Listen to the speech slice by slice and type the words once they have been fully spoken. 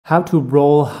How to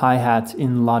roll hi-hats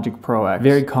in Logic Pro X.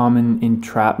 Very common in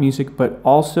trap music, but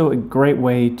also a great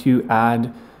way to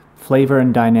add flavor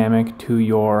and dynamic to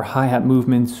your hi-hat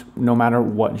movements no matter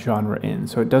what genre in.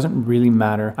 So it doesn't really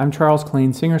matter. I'm Charles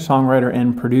Klein, singer, songwriter,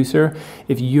 and producer.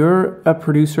 If you're a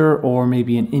producer or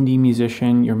maybe an indie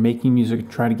musician, you're making music,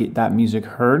 try to get that music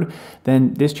heard,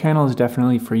 then this channel is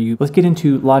definitely for you. Let's get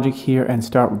into Logic here and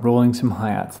start rolling some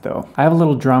hi-hats though. I have a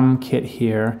little drum kit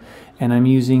here and I'm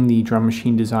using the Drum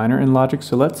Machine Designer in Logic.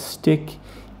 So let's stick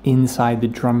inside the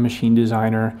Drum Machine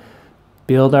Designer,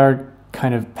 build our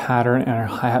kind of pattern and our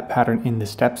hi-hat pattern in the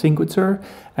step sequencer,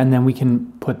 and then we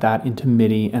can put that into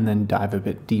MIDI and then dive a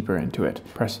bit deeper into it.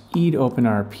 Press E to open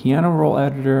our piano roll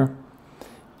editor,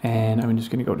 and I'm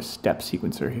just gonna go to step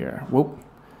sequencer here. Whoop,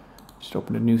 just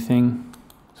open a new thing.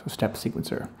 So step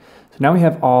sequencer. So now we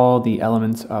have all the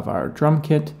elements of our drum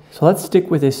kit. So let's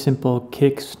stick with a simple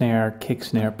kick, snare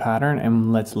pattern,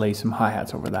 and let's lay some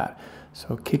hi-hats over that.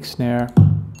 So kick, snare,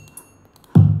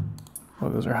 oh,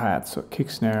 those are hi-hats, so kick,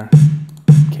 snare.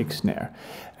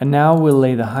 And now we'll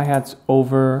lay the hi-hats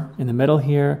over in the middle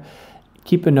here.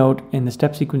 Keep a note in the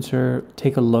step sequencer,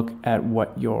 take a look at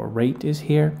what your rate is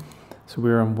here. So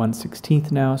we're on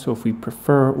 1/16 now, so if we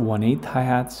prefer 1/8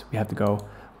 hi-hats, we have to go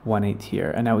 1/8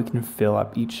 here. And now we can fill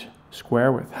up each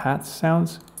square with hat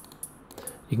sounds.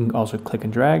 You can also click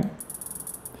and drag.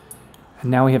 And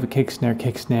now we have a kick,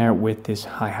 snare with this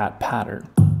hi-hat pattern.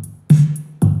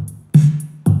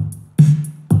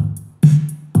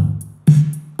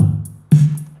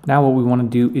 Now what we want to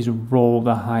do is roll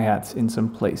the hi-hats in some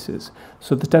places.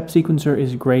 So the step sequencer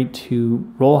is great to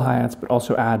roll hi-hats, but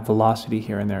also add velocity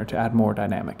here and there to add more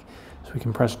dynamic. So we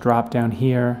can press drop down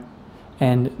here,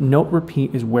 and note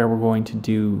repeat is where we're going to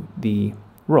do the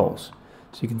rolls.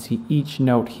 So you can see each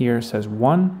note here says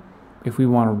 1. If we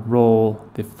want to roll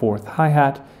the 4th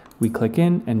hi-hat, we click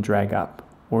in and drag up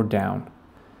or down.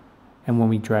 And when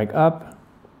we drag up,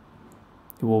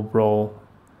 it will roll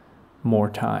more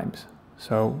times.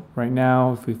 So right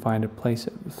now, if we find a place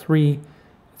at 3,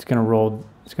 it's going to roll,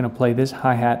 it's going to play this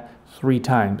hi-hat 3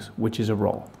 times, which is a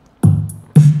roll.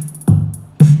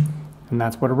 And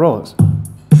that's what a roll is.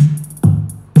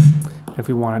 If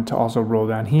we wanted to also roll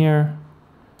down here,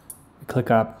 we click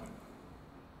up.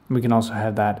 We can also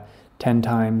have that 10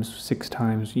 times, 6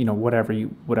 times, you know,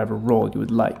 whatever roll you would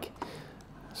like.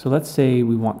 So let's say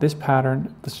we want this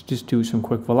pattern. Let's just do some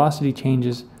quick velocity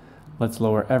changes. Let's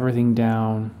lower everything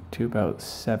down to about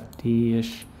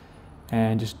 70-ish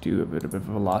and just do a bit of a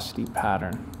velocity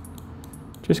pattern.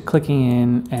 Just clicking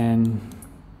in and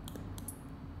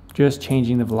just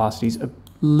changing the velocities a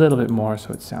little bit more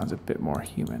so it sounds a bit more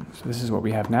human. So this is what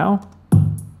we have now.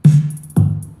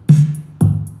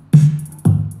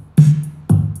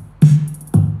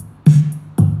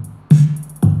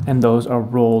 And those are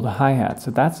rolled hi-hats. So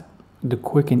that's the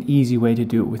quick and easy way to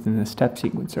do it within the step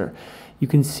sequencer. You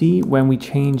can see when we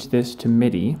change this to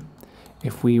MIDI,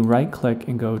 if we right click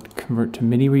and go to convert to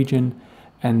MIDI region,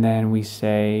 and then we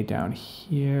say down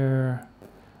here,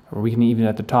 or we can even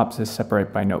at the top say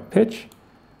separate by note pitch,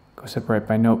 go separate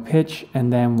by note pitch,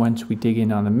 and then once we dig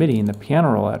in on the MIDI in the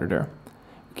piano roll editor,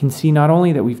 you can see not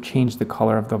only that we've changed the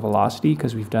color of the velocity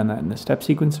because we've done that in the step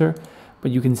sequencer, but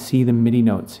you can see the MIDI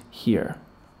notes here.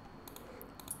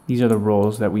 These are the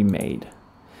rolls that we made.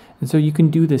 And so you can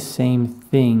do the same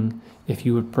thing if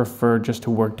you would prefer just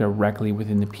to work directly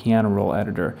within the piano roll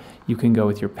editor. You can go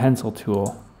with your pencil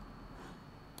tool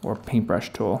or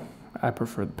paintbrush tool. I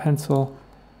prefer the pencil,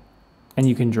 and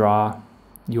you can draw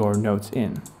your notes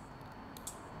in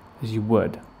as you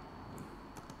would.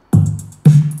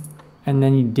 And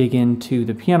then you dig into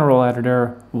the piano roll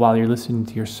editor while you're listening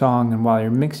to your song and while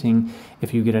you're mixing.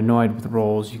 If you get annoyed with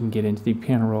rolls, you can get into the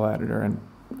piano roll editor and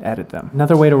edit them.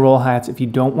 Another way to roll hi-hats, if you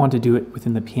don't want to do it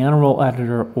within the piano roll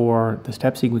editor or the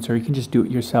step sequencer, you can just do it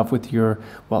yourself with your,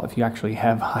 well, if you actually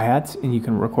have hi-hats and you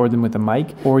can record them with a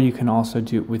mic, or you can also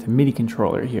do it with a MIDI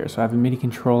controller here. So I have a MIDI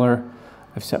controller,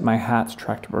 I've set my hats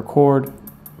track to record.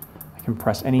 I can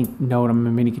press any note on my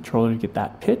MIDI controller to get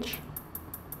that pitch.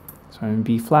 So I'm in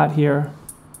B flat here.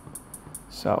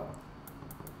 So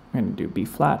I'm going to do B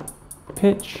flat,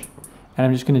 pitch. And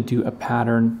I'm just going to do a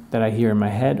pattern that I hear in my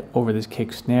head over this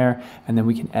kick snare, and then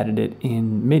we can edit it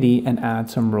in MIDI and add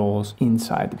some rolls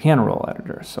inside the piano roll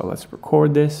editor. So let's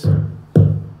record this.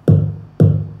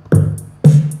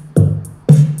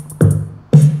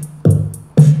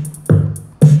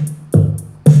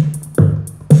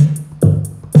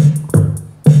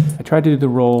 I tried to do the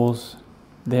rolls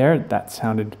there. That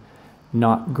sounded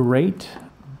not great,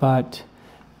 but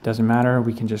doesn't matter,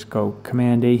 we can just go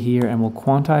Command A here and we'll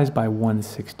quantize by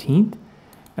 1/16.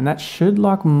 And that should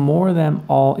lock more of them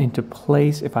all into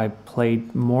place if I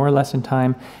played more or less in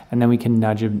time, and then we can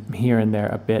nudge them here and there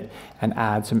a bit and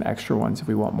add some extra ones if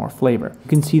we want more flavor. You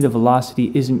can see the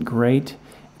velocity isn't great.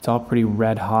 It's all pretty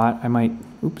red hot. I might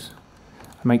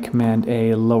Command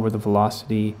A, lower the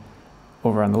velocity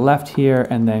over on the left here,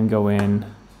 and then go in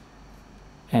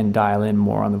and dial in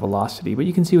more on the velocity. But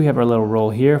you can see we have our little roll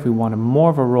here. If we wanted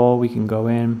more of a roll, we can go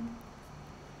in,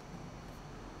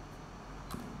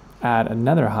 add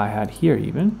another hi-hat here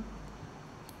even.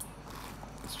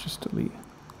 Let's just delete,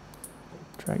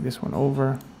 drag this one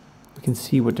over. We can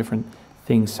see what different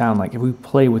things sound like. If we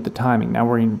play with the timing, now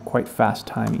we're in quite fast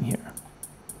timing here.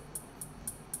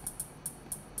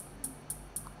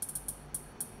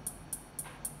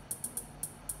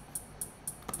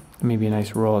 Maybe a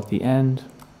nice roll at the end.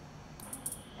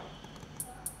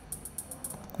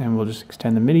 And we'll just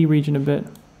extend the MIDI region a bit.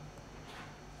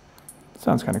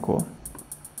 Sounds kind of cool.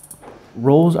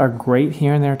 Rolls are great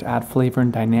here and there to add flavor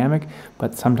and dynamic,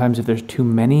 but sometimes if there's too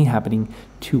many happening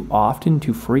too often,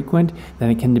 too frequent,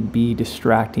 then it can be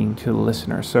distracting to the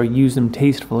listener. So use them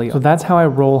tastefully. So that's how I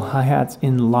roll hi-hats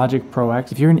in Logic Pro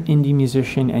X. If you're an indie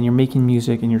musician and you're making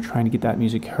music and you're trying to get that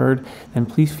music heard, then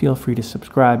please feel free to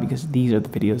subscribe, because these are the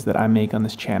videos that I make on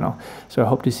this channel. So I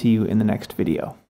hope to see you in the next video.